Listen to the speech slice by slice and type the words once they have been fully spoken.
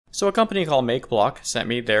So a company called MakeBlock sent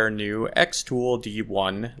me their new xTool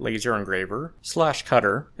D1 laser engraver /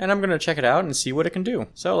 cutter, and I'm going to check it out and see what it can do.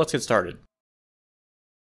 So let's get started.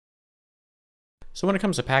 So when it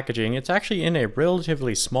comes to packaging, it's actually in a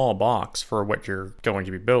relatively small box for what you're going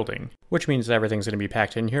to be building, which means that everything's going to be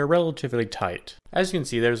packed in here relatively tight. As you can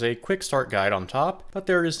see, there's a quick start guide on top, but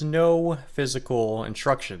there is no physical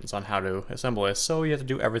instructions on how to assemble this, so you have to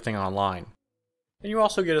do everything online. And you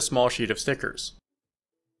also get a small sheet of stickers.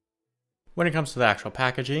 When it comes to the actual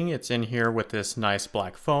packaging, it's in here with this nice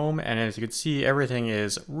black foam, and as you can see, everything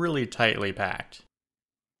is really tightly packed.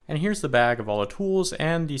 And here's the bag of all the tools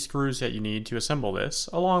and the screws that you need to assemble this,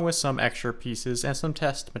 along with some extra pieces and some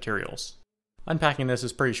test materials. Unpacking this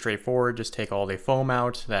is pretty straightforward, just take all the foam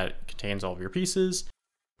out that contains all of your pieces.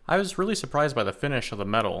 I was really surprised by the finish of the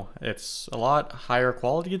metal. It's a lot higher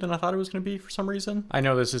quality than I thought it was going to be for some reason. I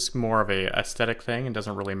know this is more of a aesthetic thing and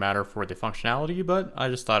doesn't really matter for the functionality, but I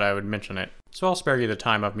just thought I would mention it. So I'll spare you the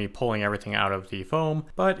time of me pulling everything out of the foam,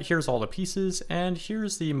 but here's all the pieces, and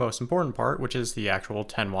here's the most important part, which is the actual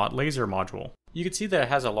 10-watt laser module. You can see that it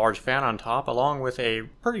has a large fan on top along with a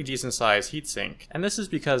pretty decent sized heatsink, and this is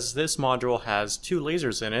because this module has two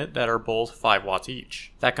lasers in it that are both 5 watts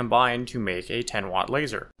each, that combine to make a 10-watt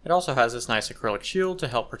laser. It also has this nice acrylic shield to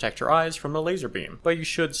help protect your eyes from the laser beam, but you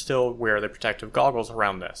should still wear the protective goggles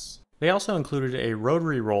around this. They also included a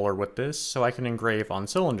rotary roller with this so I can engrave on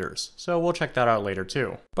cylinders, so we'll check that out later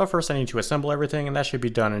too. But first I need to assemble everything, and that should be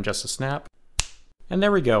done in just a snap. And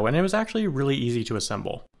there we go, and it was actually really easy to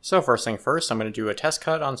assemble. So first thing first, I'm going to do a test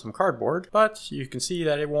cut on some cardboard, but you can see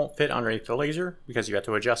that it won't fit underneath the laser because you have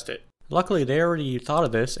to adjust it. Luckily they already thought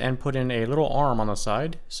of this and put in a little arm on the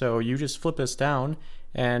side, so you just flip this down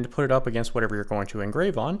and put it up against whatever you're going to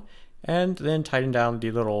engrave on, and then tighten down the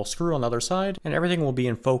little screw on the other side, and everything will be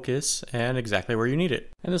in focus and exactly where you need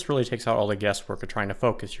it. And this really takes out all the guesswork of trying to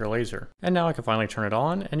focus your laser. And now I can finally turn it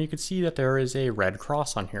on, and you can see that there is a red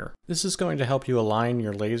cross on here. This is going to help you align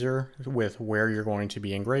your laser with where you're going to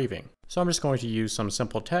be engraving. So I'm just going to use some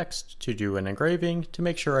simple text to do an engraving to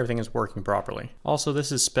make sure everything is working properly. Also,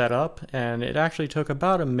 this is sped up, and it actually took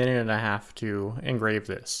about a minute and a half to engrave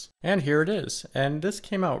this. And here it is, and this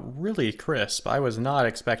came out really crisp. I was not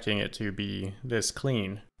expecting it to be this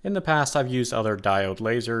clean. In the past, I've used other diode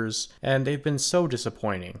lasers, and they've been so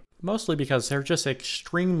disappointing. Mostly because they're just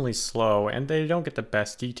extremely slow and they don't get the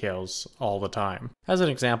best details all the time. As an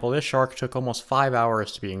example, this shark took almost 5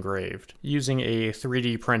 hours to be engraved, using a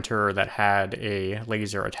 3D printer that had a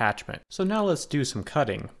laser attachment. So now let's do some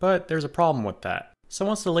cutting, but there's a problem with that. So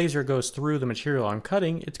once the laser goes through the material I'm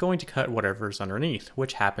cutting, it's going to cut whatever's underneath,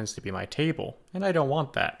 which happens to be my table, and I don't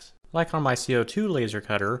want that. Like on my CO2 laser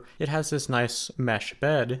cutter, it has this nice mesh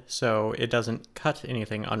bed, so it doesn't cut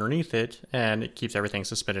anything underneath it, and it keeps everything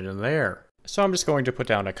suspended in the air. So I'm just going to put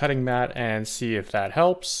down a cutting mat and see if that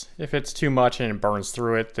helps. If it's too much and it burns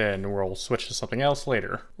through it, then we'll switch to something else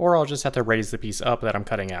later. Or I'll just have to raise the piece up that I'm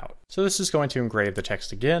cutting out. So this is going to engrave the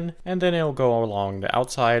text again, and then it'll go along the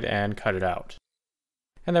outside and cut it out.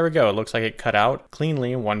 And there we go, it looks like it cut out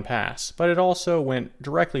cleanly in one pass, but it also went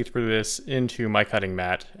directly through this into my cutting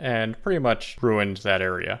mat and pretty much ruined that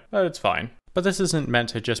area, but it's fine. But this isn't meant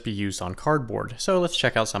to just be used on cardboard, so let's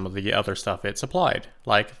check out some of the other stuff it supplied,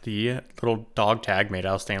 like the little dog tag made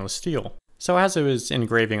out of stainless steel. So as it was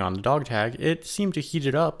engraving on the dog tag, it seemed to heat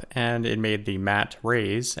it up and it made the mat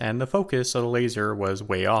raise and the focus of the laser was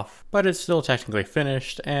way off. But it's still technically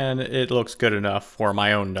finished and it looks good enough for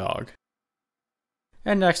my own dog.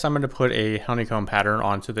 And next I'm going to put a honeycomb pattern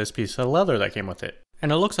onto this piece of leather that came with it.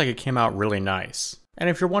 And it looks like it came out really nice. And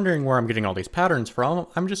if you're wondering where I'm getting all these patterns from,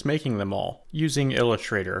 I'm just making them all, using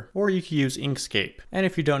Illustrator, or you can use Inkscape. And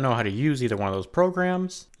if you don't know how to use either one of those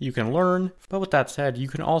programs, you can learn, but with that said, you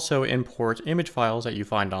can also import image files that you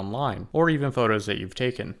find online, or even photos that you've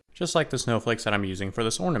taken, just like the snowflakes that I'm using for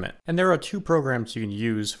this ornament. And there are two programs you can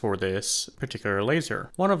use for this particular laser.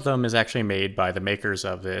 One of them is actually made by the makers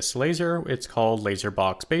of this laser. It's called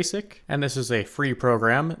LaserBox Basic, and this is a free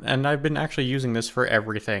program, and I've been actually using this for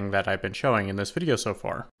everything that I've been showing in this video so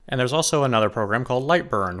far. And there's also another program called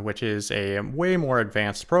Lightburn, which is a way more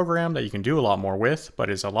advanced program that you can do a lot more with, but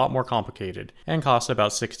is a lot more complicated, and costs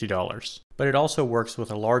about $60. But it also works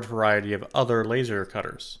with a large variety of other laser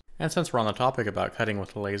cutters. And since we're on the topic about cutting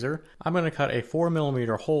with a laser, I'm going to cut a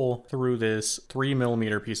 4mm hole through this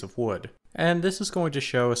 3mm piece of wood. And this is going to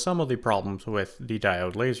show some of the problems with the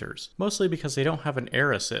diode lasers, mostly because they don't have an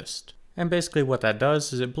air assist. And basically what that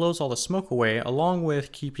does is it blows all the smoke away along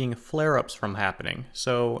with keeping flare-ups from happening.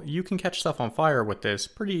 So you can catch stuff on fire with this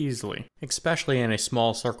pretty easily, especially in a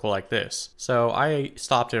small circle like this. So I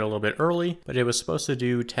stopped it a little bit early, but it was supposed to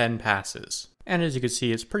do 10 passes. And as you can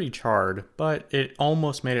see, it's pretty charred, but it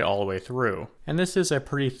almost made it all the way through. And this is a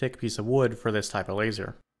pretty thick piece of wood for this type of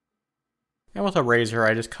laser. And with a razor,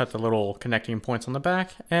 I just cut the little connecting points on the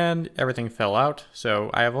back, and everything fell out,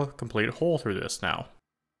 so I have a complete hole through this now.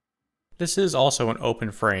 This is also an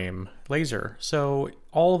open frame laser, so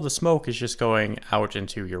all of the smoke is just going out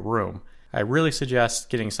into your room. I really suggest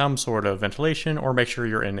getting some sort of ventilation, or make sure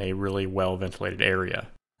you're in a really well ventilated area.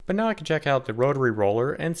 But now I can check out the rotary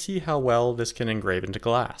roller and see how well this can engrave into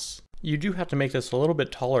glass. You do have to make this a little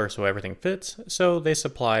bit taller so everything fits, so they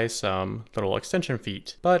supply some little extension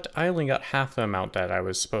feet, but I only got half the amount that I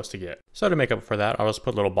was supposed to get. So to make up for that, I'll just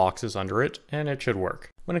put little boxes under it, and it should work.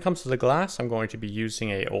 When it comes to the glass, I'm going to be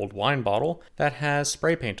using an old wine bottle that has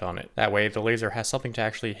spray paint on it. That way the laser has something to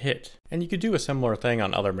actually hit. And you could do a similar thing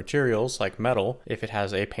on other materials like metal. If it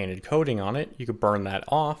has a painted coating on it, you could burn that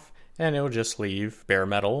off, and it'll just leave bare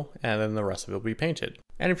metal, and then the rest of it will be painted.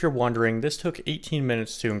 And if you're wondering, this took 18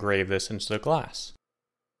 minutes to engrave this into the glass.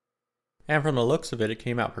 And from the looks of it, it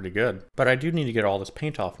came out pretty good. But I do need to get all this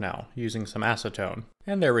paint off now, using some acetone.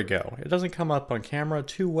 And there we go. It doesn't come up on camera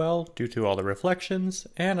too well due to all the reflections,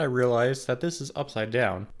 and I realized that this is upside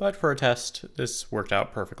down, but for a test, this worked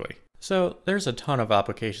out perfectly. So there's a ton of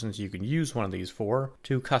applications you can use one of these for,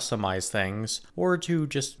 to customize things, or to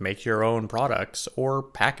just make your own products, or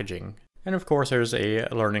packaging. And of course there's a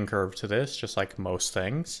learning curve to this, just like most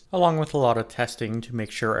things, along with a lot of testing to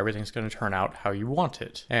make sure everything's going to turn out how you want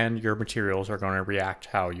it, and your materials are going to react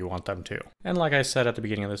how you want them to. And like I said at the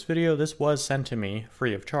beginning of this video, this was sent to me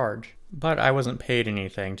free of charge. But I wasn't paid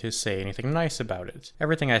anything to say anything nice about it.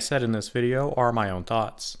 Everything I said in this video are my own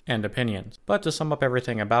thoughts and opinions. But to sum up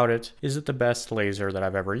everything about it, is it the best laser that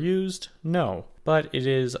I've ever used? No. But it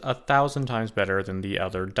is 1,000 times better than the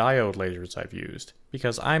other diode lasers I've used,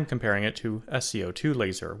 because I'm comparing it to a CO2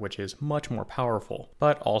 laser, which is much more powerful,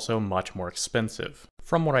 but also much more expensive.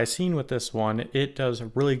 From what I've seen with this one, it does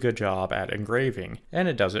a really good job at engraving, and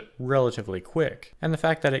it does it relatively quick. And the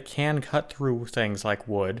fact that it can cut through things like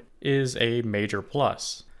wood is a major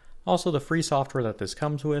plus. Also, the free software that this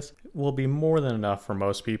comes with will be more than enough for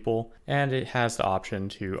most people, and it has the option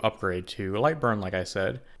to upgrade to Lightburn, like I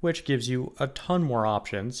said, which gives you a ton more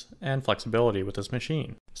options and flexibility with this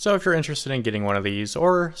machine. So if you're interested in getting one of these,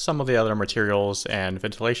 or some of the other materials and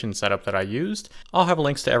ventilation setup that I used, I'll have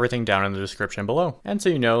links to everything down in the description below. And so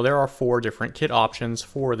you know, there are 4 different kit options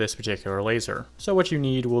for this particular laser, so what you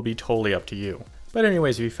need will be totally up to you. But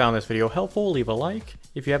anyways, if you found this video helpful, leave a like.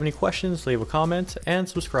 If you have any questions, leave a comment, and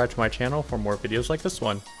subscribe to my channel for more videos like this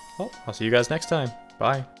one. Well, I'll see you guys next time.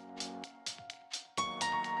 Bye.